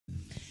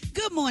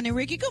Good morning,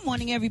 Rickey. Good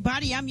morning,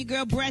 everybody. I'm your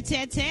girl, Brat,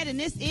 and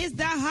this is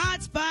the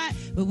Hot Spot,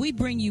 where we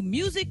bring you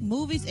music,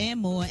 movies, and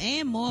more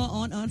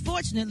on,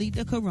 unfortunately,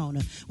 the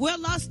corona. Well,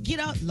 let's get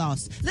off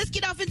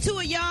into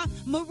it, y'all.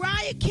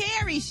 Mariah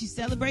Carey, she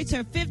celebrates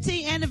her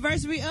 15th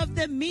anniversary of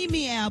the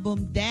Mimi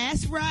album.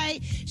 That's right.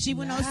 She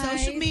went on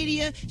social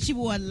media. She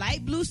wore a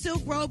light blue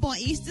silk robe on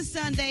Easter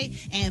Sunday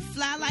and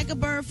Fly Like a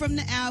Bird from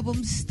the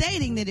album,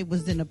 stating that it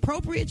was an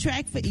appropriate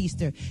track for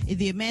Easter.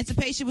 The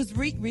Empanication was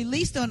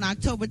released on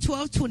October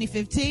 12, 2015,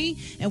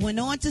 and went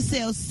on to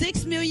sell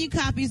 6 million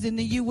copies in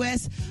the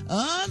U.S.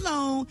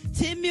 alone,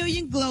 10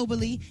 million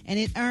globally, and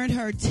it earned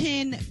her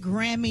 10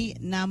 Grammy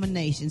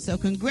nominations. So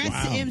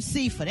congrats to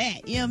MC for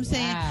that. You know what I'm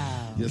saying?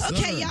 Wow. Yes,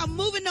 okay, sir. Y'all,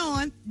 moving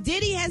on.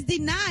 Diddy has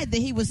denied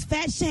that he was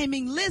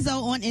fat-shaming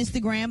Lizzo on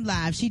Instagram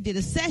Live. He did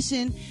a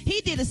session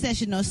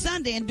on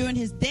Sunday, and during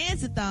his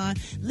dance-a-thon,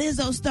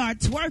 Lizzo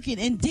started twerking,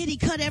 and Diddy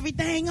cut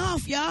everything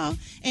off, y'all,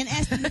 and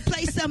asked him to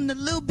play something a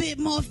little bit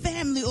more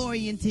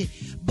family-oriented.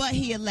 But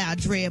he allowed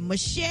Draya and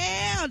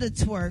Michele to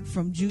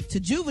twerk to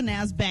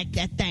Juvenile's back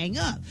that thing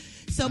up.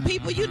 So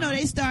people,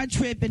 they start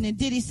tripping, and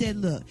Diddy said,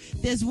 look,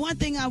 there's one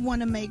thing I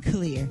want to make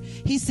clear.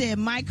 He said,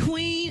 my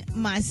queen,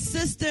 my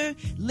sister,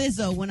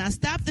 Lizzo, when I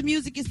stopped the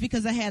music, it's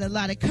because I had a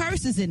lot of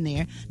curses in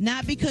there,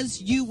 not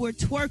because you were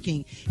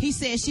twerking. He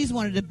said she's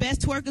one of the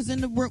best twerkers in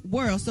the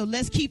world, so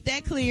let's keep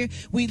that clear.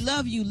 We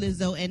love you,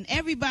 Lizzo, and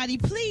everybody,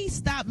 please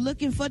stop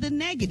looking for the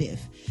negative.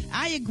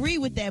 I agree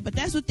with that, but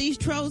that's what these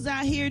trolls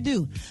out here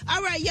do.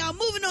 All right, y'all,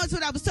 moving on to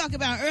what I was talking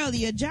about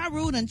earlier. Ja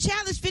Rule done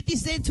challenged 50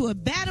 Cent to a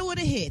battle of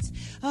the hits.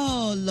 Oh,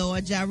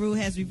 Lord, Ja Rule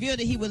has revealed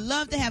that he would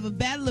love to have a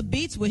battle of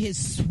beats with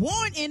his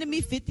sworn enemy,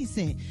 50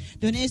 Cent.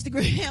 During the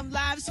Instagram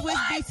Live Swiss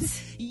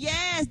Beats.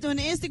 Yes, during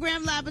the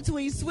Instagram Live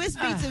between Swiss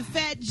Beats and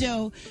Fat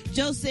Joe,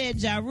 Joe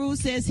said Ja Rule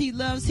says he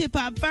loves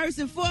hip-hop first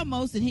and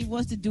foremost, and he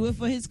wants to do it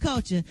for his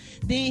culture.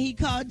 Then he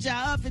called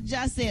Ja up, and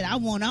Ja said, I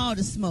want all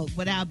the smoke,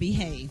 but I'll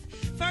behave.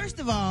 First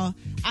of all,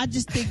 I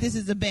just think this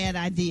is a bad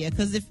idea,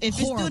 because if it's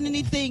doing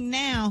anything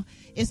now,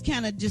 it's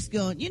kind of just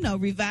going,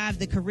 revive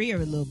the career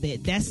a little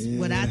bit. That's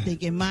what I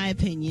think, in my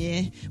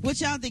opinion. What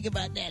y'all think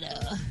about that?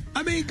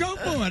 I mean, go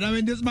for it. I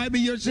mean, this might be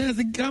your chance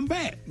to come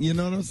back. You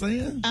know what I'm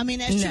saying? I mean,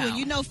 that's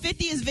true.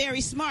 50 is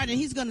very smart, and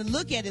he's going to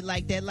look at it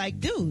like that. Like,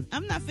 dude,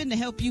 I'm not finna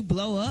help you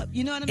blow up.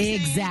 You know what I'm saying?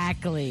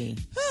 Exactly.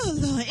 Oh,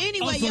 Lord.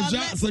 Anyway,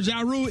 so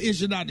Ja Rule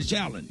issued out the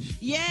challenge.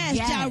 Yes.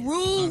 Ja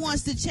Rule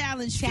wants to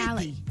challenge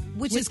 50.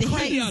 Which is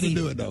crazy. He ought to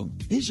do it, though.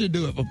 He should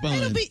do it for fun.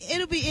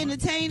 It'll be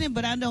entertaining,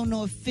 but I don't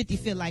know if 50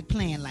 feel like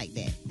playing like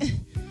that.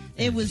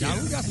 It was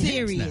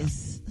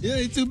serious. Yeah,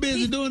 he's too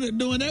busy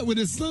doing that with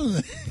his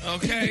son.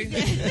 Okay.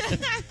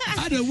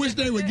 I just wish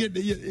they would get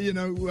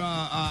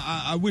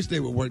I wish they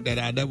would work that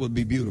out. That would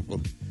be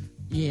beautiful.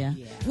 Yeah.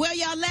 Well,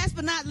 y'all, last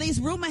but not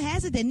least, rumor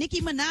has it that Nicki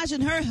Minaj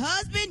and her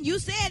husband, you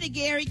said it,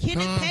 Gary,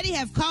 Kenneth Petty,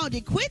 have called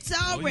it quits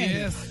already.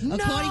 Yes.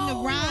 According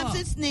to Rhymes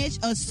and Snitch,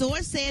 a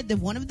source said that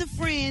one of the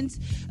friends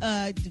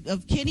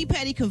of Kenny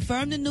Petty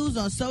confirmed the news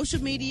on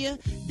social media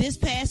this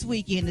past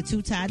weekend. The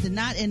two tied the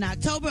knot in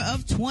October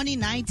of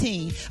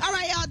 2019. All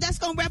right, y'all, that's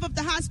going to wrap up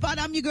the Hot Spot.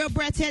 I'm your girl,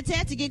 Brat Tat.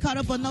 To get caught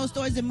up on those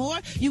stories and more,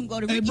 you can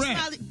go to Rickey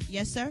Smiley.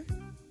 Yes, sir?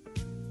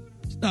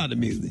 Start the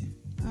music.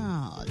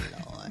 Oh, Lord.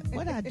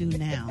 What I do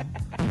now?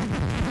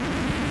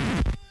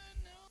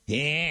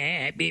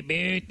 Happy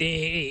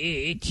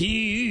birthday to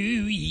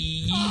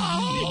you.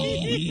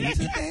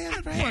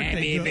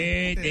 Happy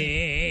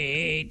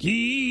birthday to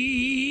you.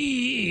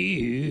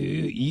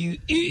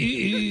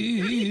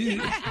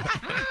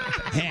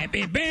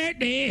 Happy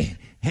birthday.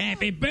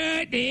 Happy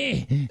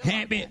birthday.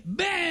 Happy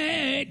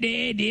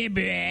birthday, dear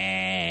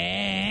Brat.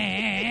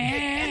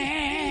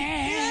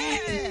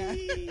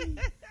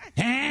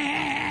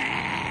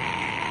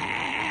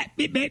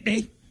 Happy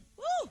birthday.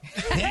 Woo.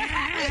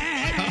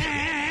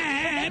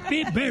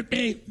 Happy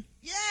birthday.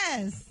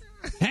 Yes.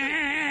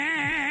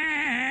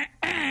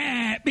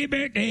 Happy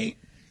birthday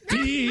to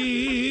you.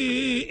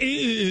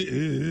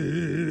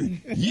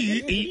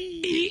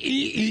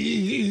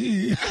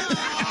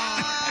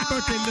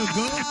 Birthday, little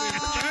girl.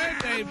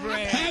 Birthday,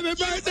 Brad. Happy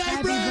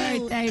birthday, Brad. Happy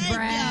birthday,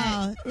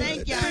 Brad.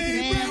 Thank y'all.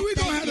 Hey, Brad, we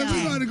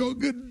gonna go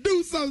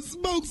do something,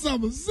 smoke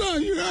something,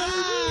 son. You know?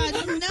 No,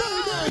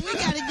 we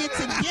gotta get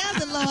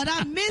together, Lord.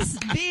 I miss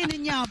being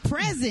in y'all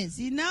presence.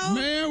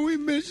 Man, we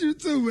miss you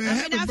too,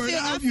 man.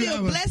 I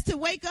feel blessed to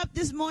wake up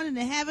this morning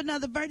and have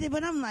another birthday,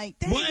 but I'm like,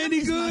 dang, Boy, ain't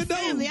he good, my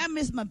family. though? I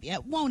miss my.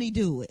 Won't he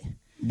do it?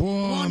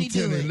 Boy, I'm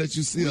telling you, let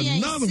you see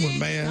another one,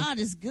 man. God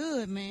is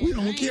good, man. We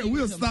don't care.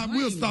 We'll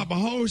stop a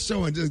whole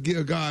show and just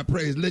give God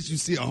praise. Let you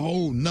see a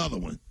whole nother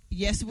one.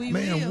 Yes, we will.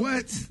 Man,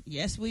 what?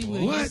 Yes, we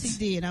will. What? Yes,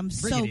 he did. I'm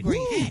so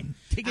grateful.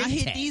 I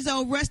hit these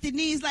old rusty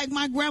knees like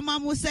my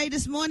grandmama would say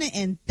this morning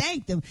and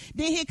thanked him.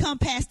 Then here come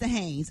Pastor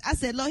Haynes. I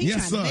said, Lord, he's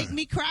trying to make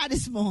me cry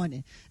this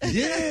morning.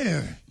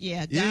 Yeah.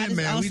 Yeah, God is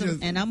man, awesome,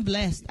 and I'm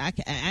blessed. I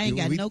ain't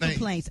got no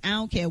complaints. I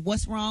don't care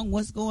what's wrong,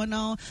 what's going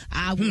on.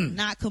 I will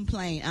not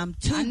complain. I'm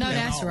too I know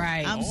blessed. that's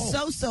right. I'm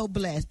so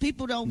blessed.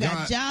 People don't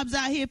got jobs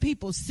out here.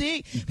 People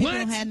sick. People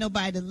don't have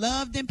nobody to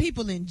love them.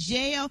 People in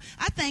jail.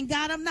 I thank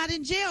God I'm not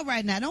in jail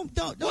right now. Don't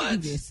do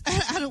this.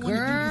 I don't want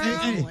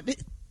to do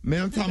this.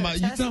 Man, I'm talking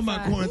about you talking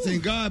about quarantine.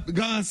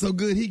 God's so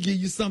good, He give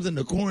you something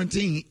to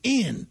quarantine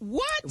in.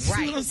 What? Right.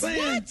 See what I'm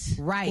saying?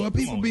 What? Right.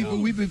 Well,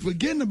 we be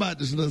forgetting about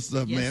this little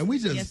stuff, man. We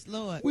just, yes,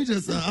 Lord. We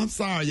just. I'm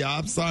sorry, y'all.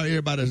 I'm sorry,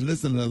 everybody that's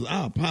listening to us.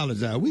 I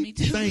apologize. We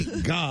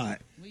thank God.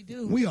 We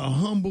do. We are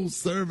humble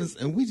servants,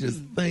 and we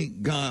just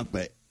thank God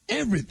for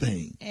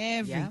everything.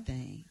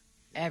 Everything.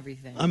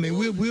 Everything. I mean,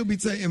 we'll be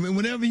taking. I mean,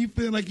 whenever you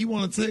feel like you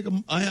want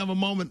to have a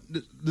moment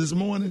this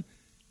morning.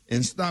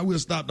 And we'll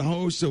stop the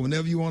whole show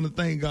whenever you want to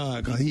thank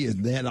God, because He is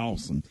that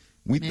awesome.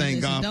 We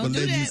thank God for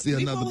letting you see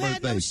another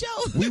birthday.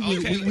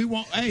 We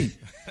won't. Hey,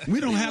 we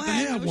don't have to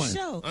have one.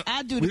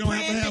 I do the prayer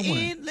at the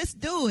end. Let's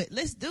do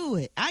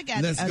it. I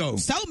got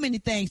so many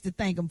things to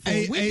thank Him for.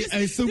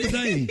 Hey, Super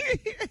Dave,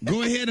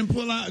 go ahead and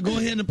pull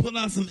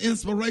out some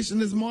inspiration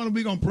this morning.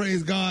 We're gonna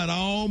praise God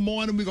all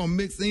morning. We're gonna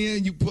mix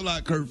in. You pull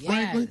out Kurt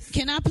Franklin.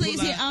 Can I please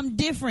hear "I'm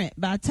Different"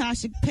 by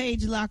Tasha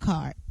Page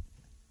Lockhart?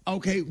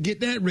 Okay,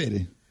 get that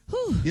ready.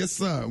 Whew. Yes,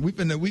 sir. We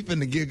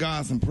finna give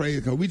God some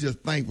praise because we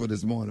just thankful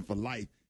this morning for life.